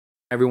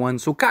Everyone.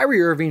 So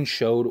Kyrie Irving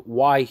showed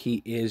why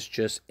he is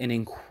just an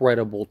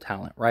incredible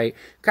talent, right?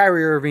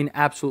 Kyrie Irving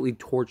absolutely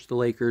torched the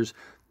Lakers,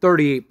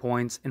 38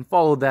 points, and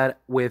followed that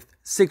with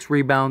 6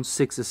 rebounds,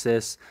 6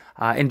 assists,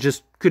 and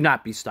just could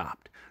not be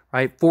stopped,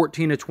 right?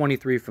 14 of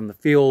 23 from the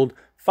field,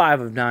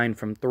 5 of 9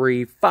 from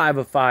 3, 5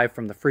 of 5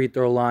 from the free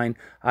throw line.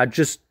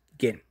 Just,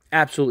 again,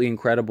 absolutely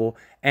incredible.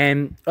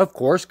 And, of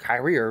course,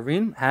 Kyrie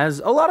Irving has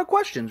a lot of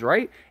questions,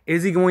 right?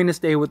 Is he going to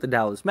stay with the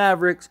Dallas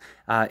Mavericks?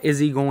 Is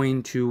he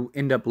going to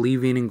end up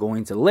leaving and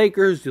going to the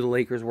Lakers? Do the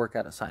Lakers work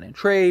out a sign and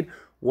trade?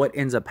 What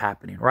ends up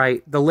happening,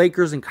 right? The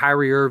Lakers and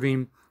Kyrie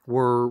Irving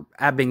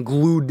have been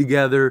glued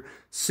together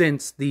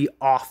since the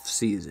off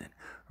season,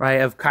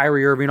 right? Of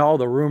Kyrie Irving, all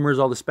the rumors,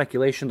 all the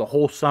speculation, the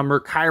whole summer.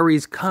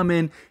 Kyrie's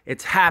coming,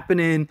 it's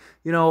happening,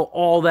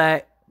 all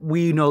that.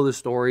 We know the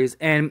stories,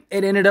 and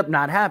it ended up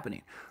not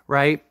happening,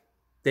 right?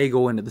 They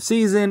go into the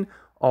season,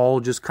 all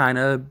just kind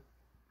of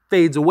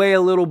fades away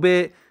a little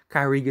bit.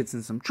 Kyrie gets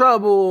in some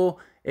trouble.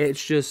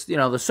 It's just,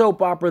 the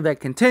soap opera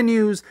that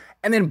continues.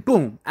 And then,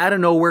 boom, out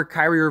of nowhere,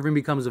 Kyrie Irving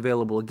becomes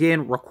available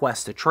again,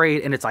 requests a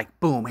trade. And it's like,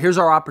 boom, here's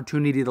our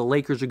opportunity. The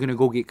Lakers are going to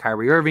go get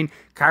Kyrie Irving.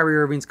 Kyrie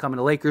Irving's coming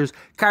to Lakers.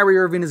 Kyrie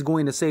Irving is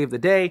going to save the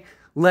day.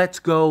 Let's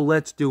go.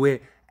 Let's do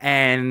it.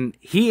 And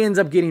he ends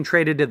up getting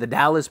traded to the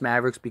Dallas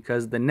Mavericks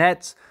because the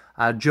Nets,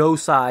 Joe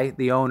Tsai,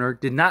 the owner,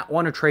 did not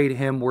want to trade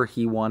him where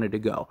he wanted to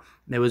go.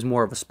 It was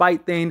more of a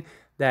spite thing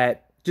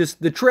that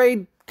just the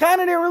trade kind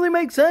of didn't really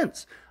make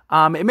sense.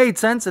 It made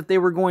sense that they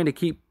were going to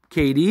keep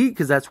KD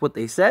because that's what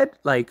they said.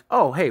 Like,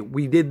 oh, hey,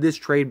 we did this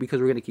trade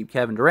because we're going to keep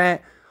Kevin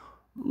Durant.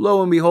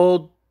 Lo and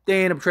behold,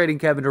 they end up trading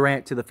Kevin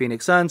Durant to the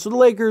Phoenix Suns. So the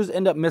Lakers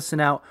end up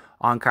missing out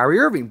on Kyrie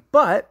Irving.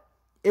 But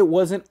it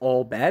wasn't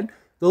all bad.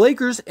 The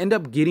Lakers end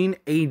up getting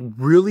a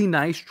really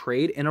nice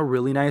trade and a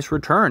really nice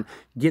return.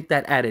 Get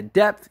that added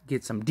depth,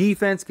 get some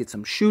defense, get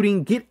some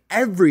shooting, get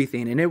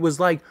everything. And it was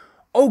like,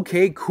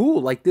 okay,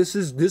 cool. Like, this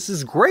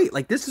is great.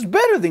 Like, this is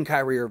better than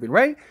Kyrie Irving,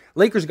 right?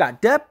 Lakers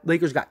got depth.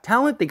 Lakers got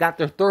talent. They got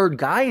their third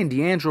guy in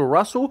D'Angelo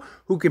Russell,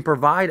 who can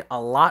provide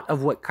a lot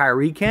of what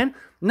Kyrie can.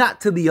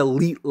 Not to the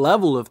elite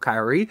level of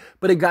Kyrie,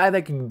 but a guy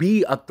that can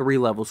be a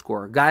 3-level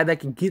scorer, a guy that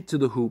can get to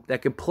the hoop,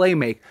 that can play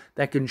make,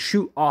 that can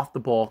shoot off the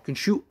ball, can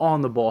shoot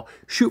on the ball,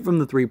 shoot from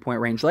the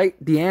three-point range, like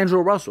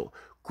D'Angelo Russell.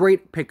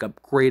 Great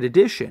pickup, great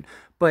addition.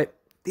 But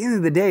at the end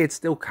of the day, it's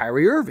still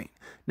Kyrie Irving.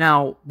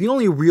 Now, the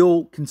only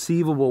real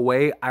conceivable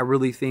way I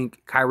really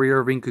think Kyrie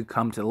Irving could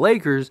come to the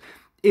Lakers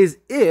is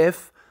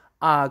if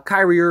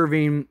Kyrie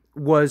Irving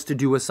was to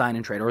do a sign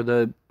and trade, or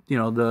the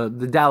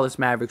Dallas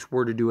Mavericks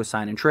were to do a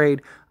sign and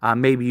trade.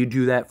 Maybe you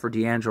do that for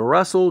D'Angelo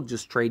Russell,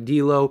 just trade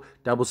D'Lo,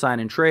 double sign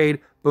and trade,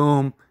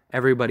 boom,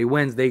 everybody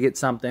wins. They get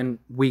something,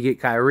 we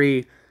get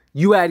Kyrie.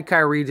 You add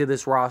Kyrie to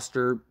this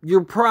roster,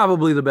 you're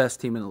probably the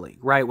best team in the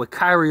league, right? With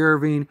Kyrie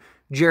Irving,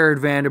 Jared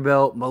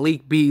Vanderbilt,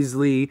 Malik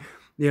Beasley,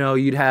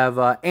 you'd have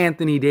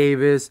Anthony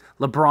Davis,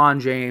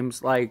 LeBron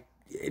James. Like,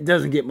 it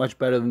doesn't get much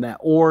better than that.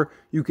 Or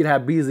you could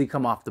have Beasley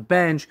come off the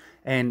bench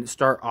and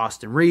start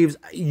Austin Reeves.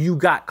 You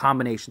got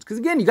combinations because,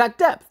 again, you got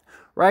depth,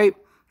 right?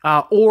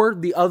 Or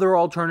the other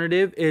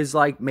alternative is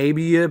like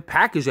maybe you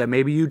package that.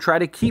 Maybe you try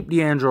to keep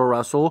D'Angelo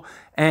Russell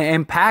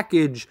and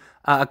package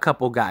a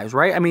couple guys,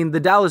 right? I mean, the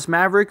Dallas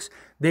Mavericks,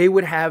 they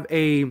would have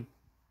a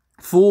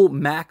full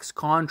max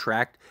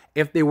contract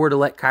if they were to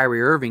let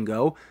Kyrie Irving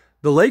go.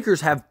 The Lakers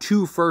have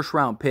 2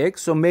 first-round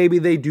picks, so maybe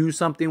they do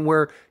something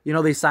where,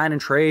 they sign and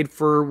trade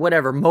for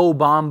whatever, Mo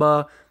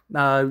Bamba,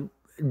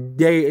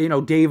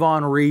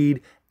 Davon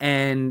Reed,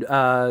 and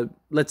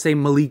let's say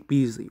Malik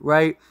Beasley,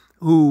 right?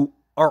 Who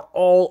are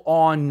all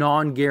on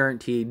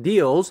non-guaranteed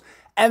deals,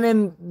 and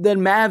then the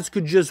Mavs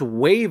could just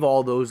waive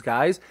all those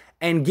guys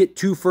and get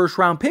 2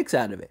 first-round picks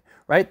out of it,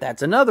 right?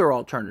 That's another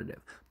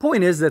alternative.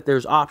 Point is that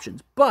there's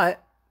options,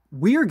 but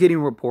we are getting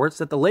reports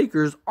that the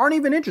Lakers aren't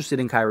even interested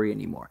in Kyrie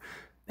anymore.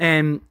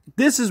 And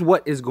this is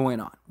what is going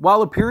on.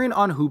 While appearing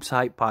on Hoops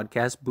Hype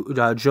podcast,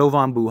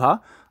 Jovan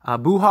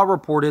Buha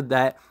reported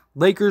that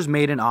Lakers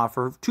made an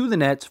offer to the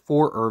Nets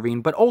for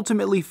Irving, but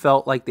ultimately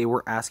felt like they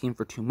were asking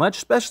for too much,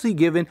 especially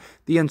given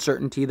the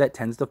uncertainty that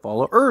tends to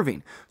follow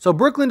Irving. So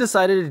Brooklyn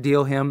decided to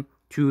deal him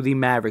to the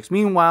Mavericks.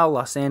 Meanwhile,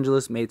 Los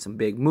Angeles made some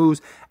big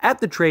moves at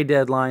the trade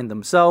deadline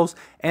themselves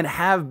and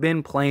have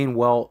been playing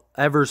well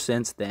ever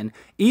since then,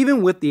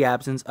 even with the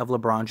absence of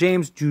LeBron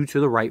James due to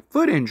the right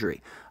foot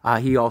injury.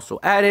 He also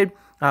added,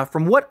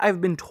 from what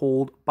I've been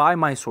told by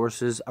my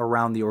sources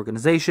around the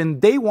organization,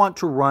 they want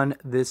to run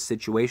this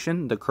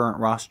situation, the current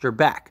roster,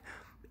 back.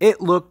 It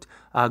looked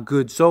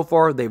good so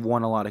far. They've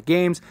won a lot of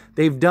games.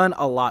 They've done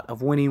a lot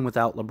of winning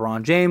without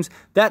LeBron James.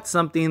 That's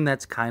something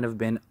that's kind of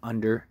been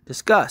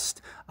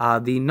under-discussed.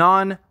 The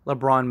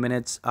non-LeBron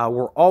minutes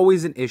were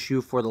always an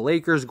issue for the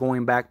Lakers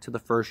going back to the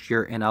first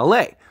year in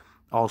LA.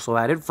 Also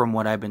added, from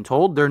what I've been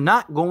told, they're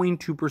not going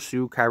to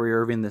pursue Kyrie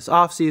Irving this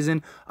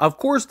offseason. Of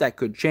course, that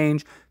could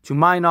change. To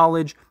my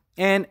knowledge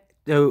and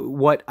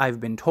what I've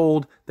been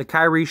told, the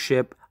Kyrie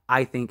ship,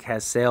 I think,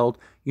 has sailed.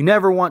 You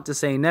never want to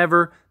say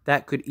never.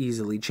 That could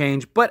easily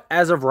change. But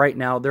as of right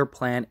now, their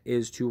plan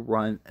is to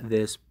run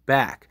this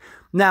back.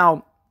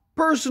 Now,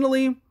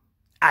 Personally,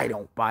 I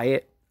don't buy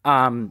it.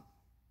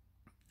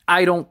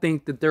 I don't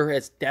think that they're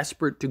as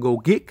desperate to go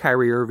get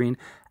Kyrie Irving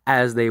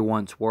as they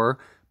once were.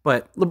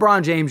 But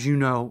LeBron James,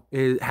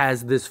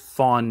 has this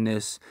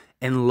fondness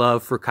and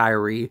love for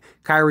Kyrie.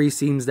 Kyrie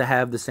seems to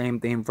have the same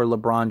thing for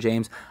LeBron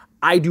James.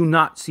 I do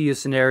not see a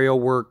scenario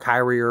where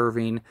Kyrie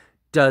Irving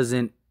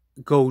doesn't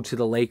go to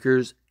the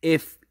Lakers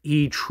if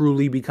he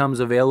truly becomes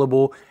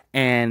available.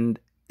 And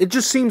it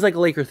just seems like a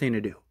Laker thing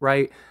to do,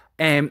 right?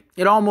 And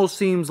it almost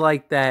seems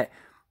like that,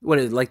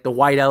 like the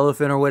white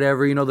elephant or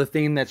whatever, the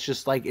thing that's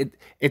just like,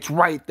 it's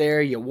right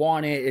there, you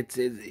want it,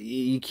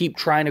 you keep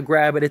trying to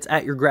grab it, it's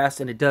at your grasp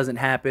and it doesn't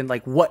happen.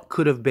 Like what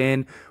could have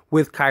been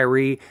with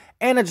Kyrie.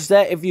 And it's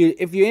that if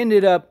you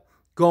ended up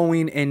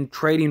going and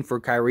trading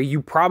for Kyrie,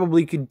 you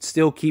probably could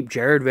still keep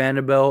Jared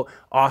Vanderbilt,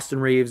 Austin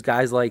Reeves,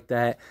 guys like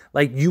that.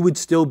 Like you would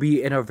still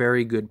be in a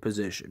very good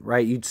position,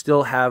 right? You'd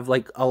still have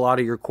like a lot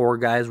of your core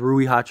guys,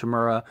 Rui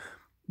Hachimura.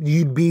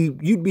 You'd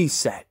be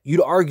set. You'd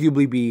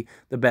arguably be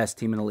the best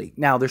team in the league.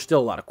 Now, there's still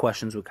a lot of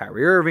questions with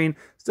Kyrie Irving,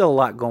 still a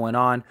lot going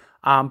on.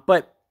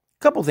 But a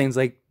couple things,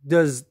 like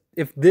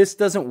if this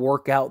doesn't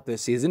work out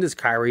this season, does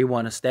Kyrie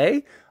want to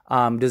stay?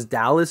 Does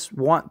Dallas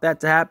want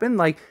that to happen?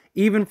 Like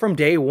even from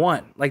day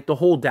one, like the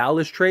whole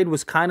Dallas trade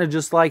was kind of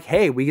just like,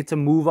 hey, we get to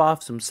move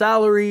off some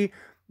salary.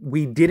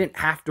 We didn't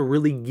have to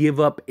really give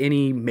up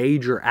any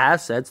major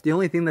assets. The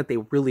only thing that they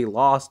really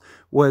lost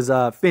was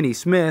Finney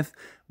Smith,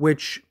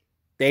 which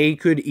they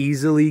could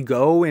easily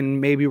go and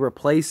maybe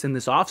replace in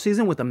this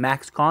offseason with a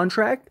max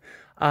contract.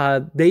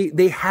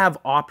 They have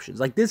options.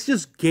 Like this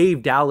just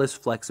gave Dallas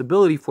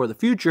flexibility for the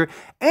future,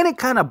 and it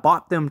kind of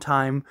bought them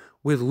time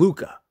with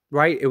Luka,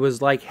 right? It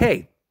was like,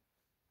 hey,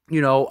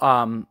 you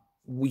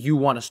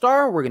want a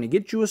star? We're going to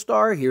get you a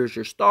star. Here's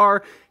your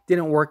star.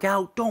 Didn't work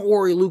out. Don't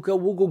worry, Luka.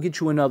 We'll go get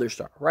you another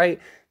star,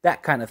 right?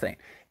 That kind of thing.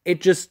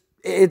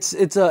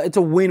 It's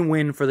a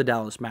win-win for the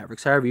Dallas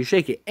Mavericks, however you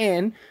shake it.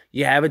 And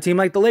you have a team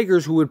like the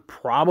Lakers who would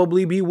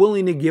probably be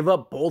willing to give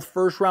up both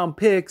first-round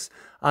picks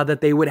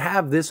that they would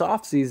have this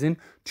offseason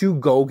to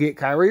go get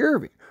Kyrie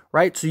Irving,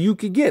 right? So you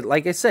could get,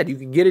 like I said, you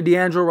could get a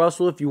D'Angelo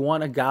Russell if you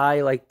want a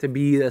guy like to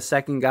be a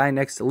second guy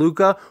next to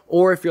Luka,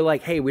 or if you're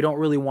like, hey, we don't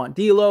really want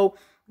D'Lo,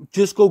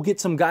 just go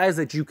get some guys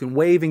that you can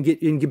waive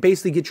and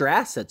basically get your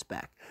assets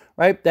back,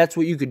 right? That's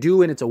what you could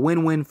do, and it's a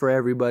win-win for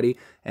everybody,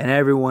 and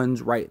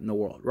everyone's right in the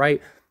world,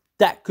 right?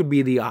 That could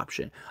be the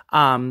option.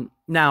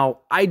 Now,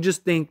 I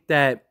just think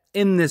that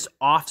in this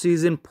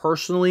offseason,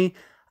 personally,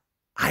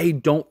 I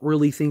don't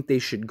really think they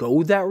should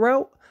go that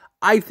route.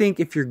 I think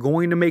if you're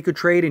going to make a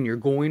trade and you're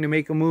going to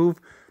make a move,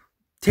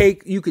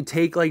 you could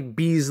take like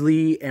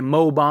Beasley and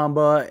Mo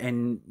Bamba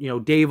and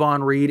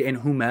Davon Reed and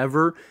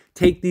whomever,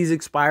 take these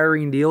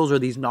expiring deals or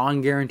these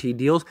non-guaranteed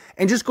deals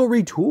and just go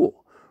retool.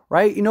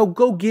 Right?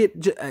 Go get,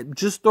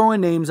 just throwing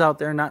names out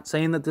there, not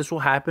saying that this will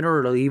happen or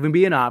it'll even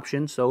be an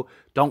option, so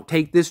don't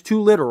take this too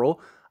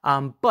literal.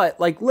 But,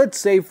 like, let's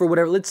say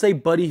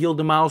Buddy Hield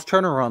and Miles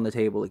Turner are on the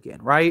table again,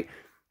 right?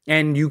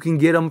 And you can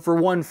get them for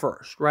 1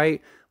 first, right?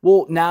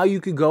 Well, now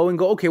you could go,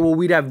 okay, well,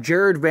 we'd have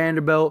Jared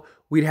Vanderbilt,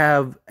 we'd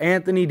have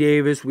Anthony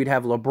Davis, we'd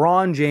have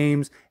LeBron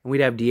James, and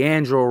we'd have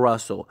D'Angelo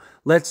Russell.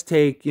 Let's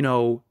take,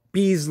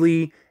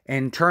 Beasley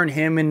and turn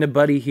him into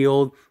Buddy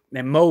Hield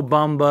and Mo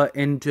Bamba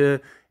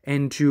into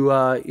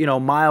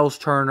Miles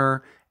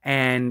Turner,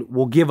 and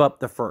we'll give up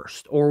the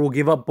first, or we'll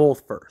give up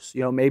both first,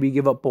 maybe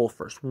give up both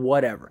first,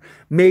 whatever.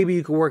 Maybe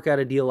you could work out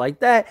a deal like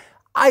that.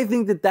 I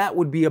think that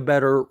would be a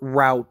better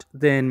route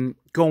than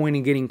going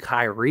and getting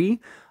Kyrie.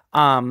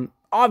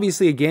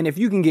 Obviously, again, if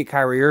you can get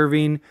Kyrie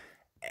Irving,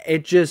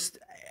 it's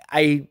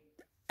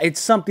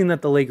something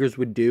that the Lakers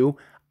would do.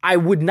 I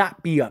would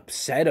not be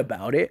upset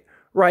about it,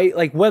 right?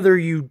 Like whether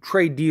you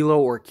trade D'Lo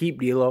or keep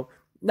D'Lo,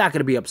 not going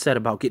to be upset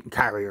about getting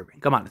Kyrie Irving.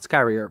 Come on, it's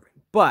Kyrie Irving.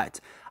 But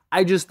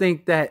I just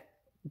think that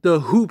the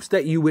hoops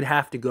that you would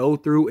have to go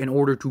through in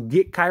order to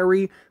get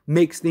Kyrie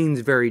makes things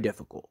very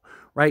difficult,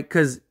 right?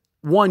 Because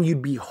one,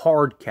 you'd be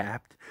hard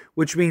capped,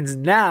 which means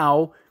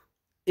now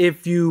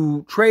if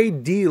you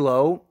trade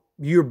D'Lo,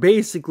 you're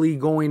basically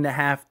going to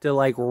have to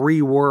like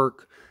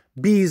rework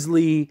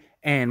Beasley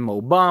and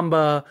Mo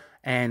Bamba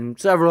and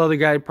several other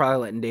guys,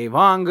 probably letting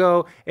Davon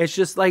go. It's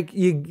just like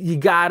you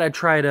got to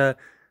try to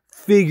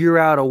figure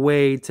out a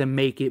way to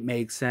make it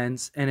make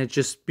sense, and it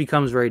just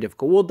becomes very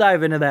difficult. We'll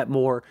dive into that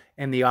more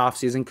in the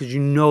offseason because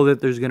that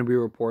there's going to be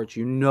reports.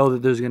 That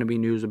there's going to be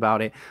news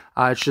about it.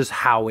 It's just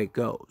how it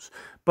goes.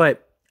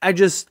 But I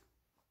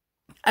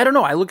don't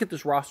know. I look at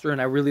this roster, and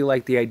I really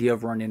like the idea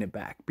of running it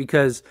back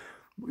because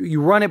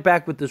you run it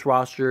back with this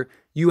roster,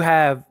 you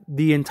have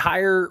the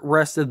entire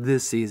rest of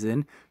this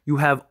season, you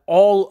have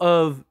all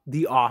of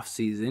the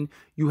offseason,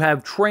 you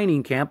have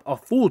training camp, a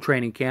full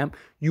training camp,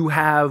 you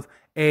have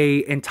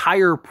a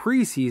entire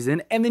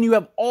preseason, and then you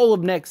have all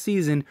of next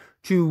season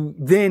to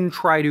then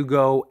try to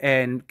go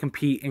and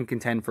compete and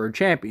contend for a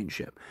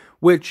championship.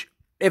 Which,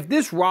 if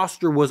this was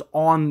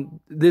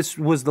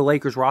the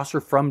Lakers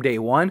roster from day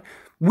one,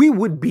 we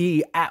would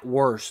be at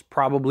worst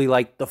probably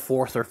like the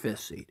 4th or 5th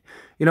seed,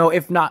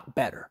 if not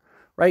better,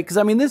 right? Because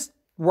I mean, this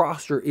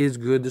roster is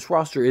good. This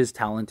roster is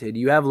talented.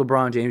 You have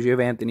LeBron James, you have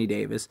Anthony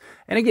Davis.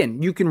 And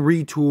again, you can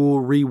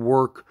retool,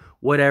 rework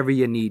whatever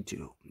you need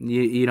to.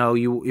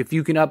 If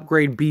you can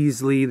upgrade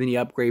Beasley, then you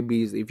upgrade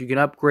Beasley. If you can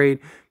upgrade,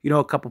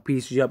 a couple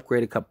pieces, you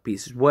upgrade a couple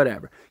pieces,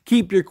 whatever.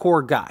 Keep your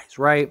core guys,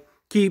 right?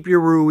 Keep your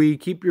Rui,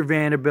 keep your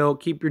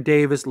Vanderbilt, keep your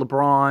Davis,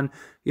 LeBron,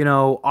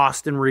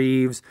 Austin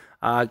Reeves.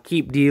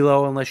 Keep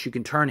D'Lo unless you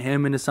can turn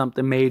him into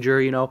something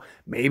major.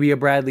 Maybe a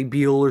Bradley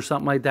Beal or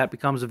something like that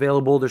becomes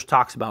available. There's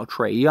talks about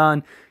Trae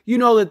Young.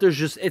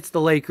 That it's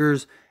the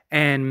Lakers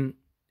and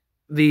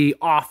the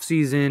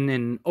offseason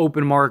and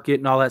open market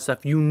and all that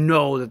stuff.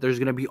 That there's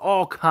going to be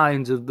all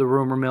kinds of the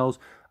rumor mills,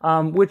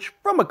 which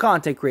from a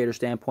content creator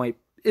standpoint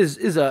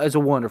is a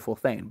wonderful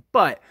thing.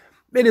 But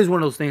it is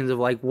one of those things of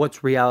like,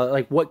 what's reality,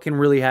 like what can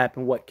really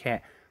happen, what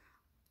can't.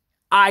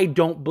 I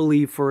don't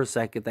believe for a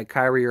second that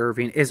Kyrie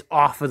Irving is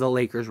off of the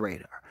Lakers'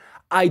 radar.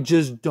 I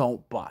just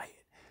don't buy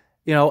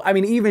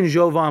it. Even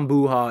Jovan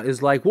Buha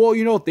is like,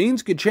 well,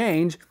 things could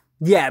change.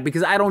 Yeah,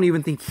 because I don't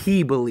even think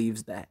he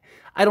believes that.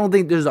 I don't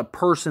think there's a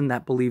person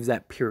that believes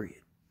that,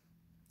 period.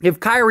 If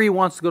Kyrie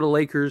wants to go to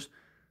Lakers,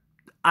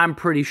 I'm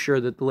pretty sure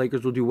that the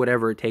Lakers will do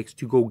whatever it takes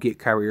to go get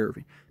Kyrie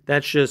Irving.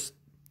 That's just,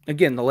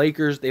 again, the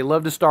Lakers, they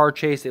love to star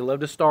chase. They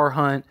love to star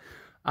hunt.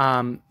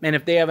 And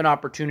if they have an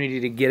opportunity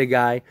to get a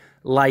guy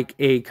like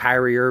a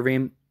Kyrie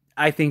Irving,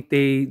 I think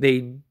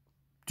they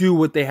do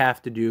what they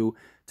have to do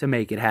to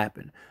make it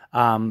happen.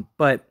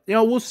 But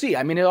we'll see.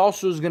 It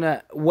also is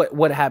gonna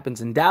what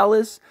happens in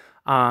Dallas.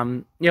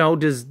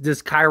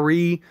 Does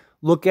Kyrie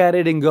look at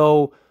it and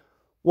go,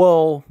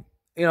 well,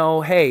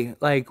 hey,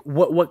 like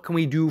what can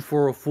we do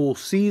for a full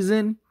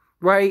season,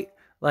 right?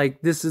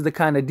 Like, this is the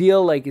kind of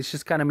deal, like, it's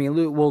just kind of me and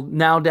Lou. Well,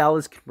 now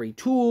Dallas can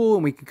retool,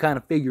 and we can kind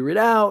of figure it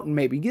out, and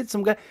maybe get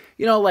some guy.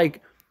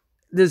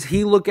 Does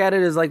he look at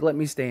it as, like, let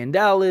me stay in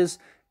Dallas?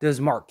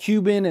 Does Mark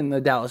Cuban and the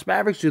Dallas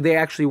Mavericks, do they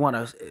actually want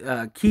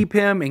to keep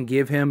him and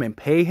give him and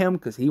pay him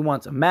because he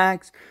wants a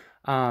max?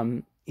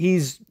 After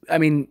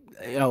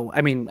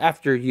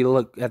you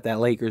look at that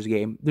Lakers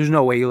game, there's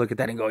no way you look at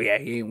that and go, yeah,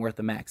 he ain't worth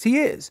the max. He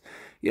is.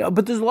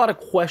 But there's a lot of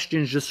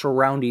questions just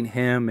surrounding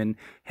him and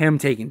him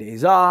taking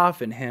days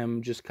off and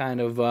him just kind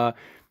of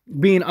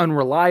being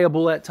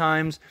unreliable at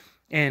times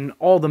and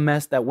all the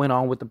mess that went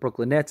on with the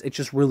Brooklyn Nets. It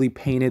just really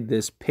painted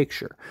this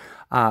picture.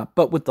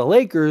 But with the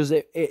Lakers,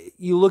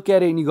 you look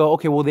at it and you go,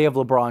 okay, well, they have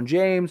LeBron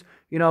James.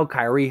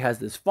 Kyrie has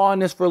this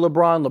fondness for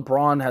LeBron.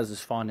 LeBron has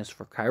this fondness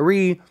for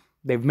Kyrie.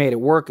 They've made it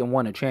work and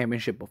won a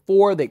championship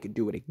before. They could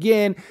do it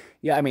again.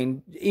 Yeah,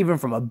 even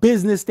from a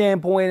business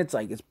standpoint, it's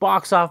like it's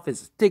box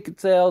office, it's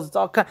ticket sales,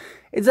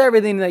 it's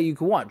everything that you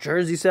could want.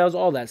 Jersey sales,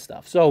 all that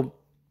stuff. So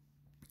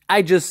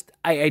I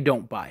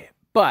don't buy it.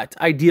 But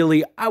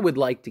ideally, I would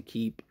like to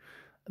keep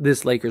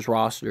this Lakers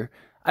roster.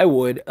 I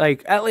would.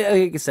 Like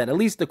I said, at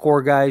least the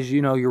core guys,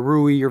 your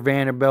Rui, your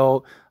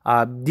Vanderbilt,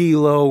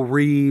 D'Lo,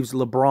 Reeves,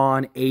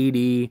 LeBron,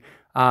 AD.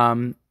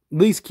 At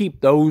least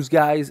keep those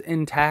guys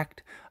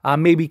intact.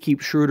 Maybe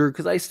keep Schroeder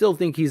because I still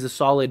think he's a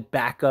solid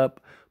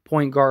backup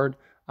point guard.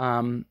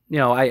 I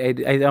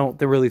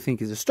don't really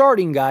think he's a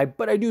starting guy,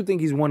 but I do think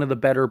he's one of the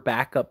better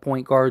backup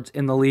point guards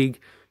in the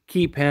league.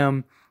 Keep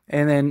him.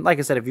 And then, like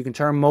I said, if you can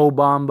turn Mo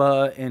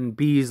Bamba and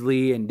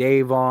Beasley and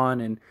Davon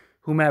and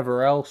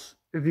whomever else,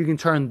 if you can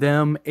turn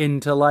them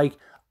into like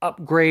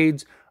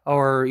upgrades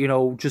or,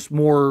 just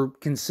more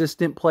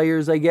consistent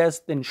players, I guess,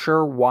 then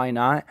sure, why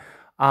not?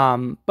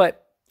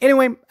 But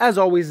anyway, as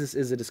always, this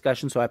is a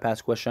discussion, so I pass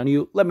the question on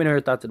you. Let me know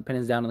your thoughts and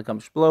opinions down in the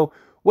comments below.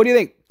 What do you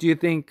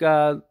think?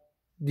 Do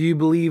you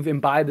believe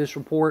and buy this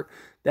report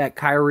that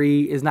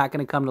Kyrie is not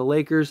going to come to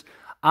Lakers?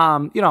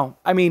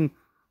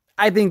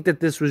 I think that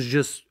this was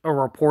just a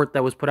report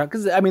that was put out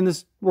because,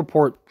 this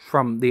report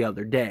from the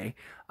other day,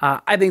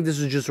 I think this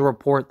is just a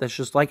report that's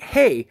just like,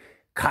 hey,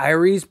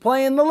 Kyrie's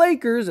playing the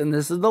Lakers and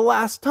this is the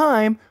last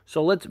time,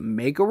 so let's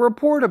make a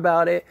report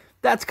about it.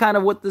 That's kind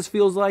of what this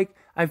feels like.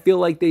 I feel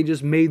like they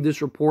just made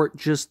this report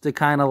just to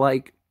kind of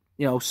like,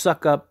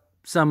 suck up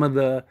some of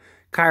the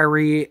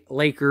Kyrie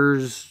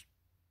Lakers,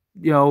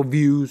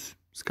 views.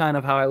 It's kind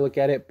of how I look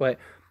at it, but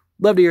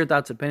love to hear your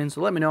thoughts and opinions.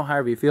 So let me know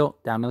however you feel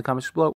down in the comments below.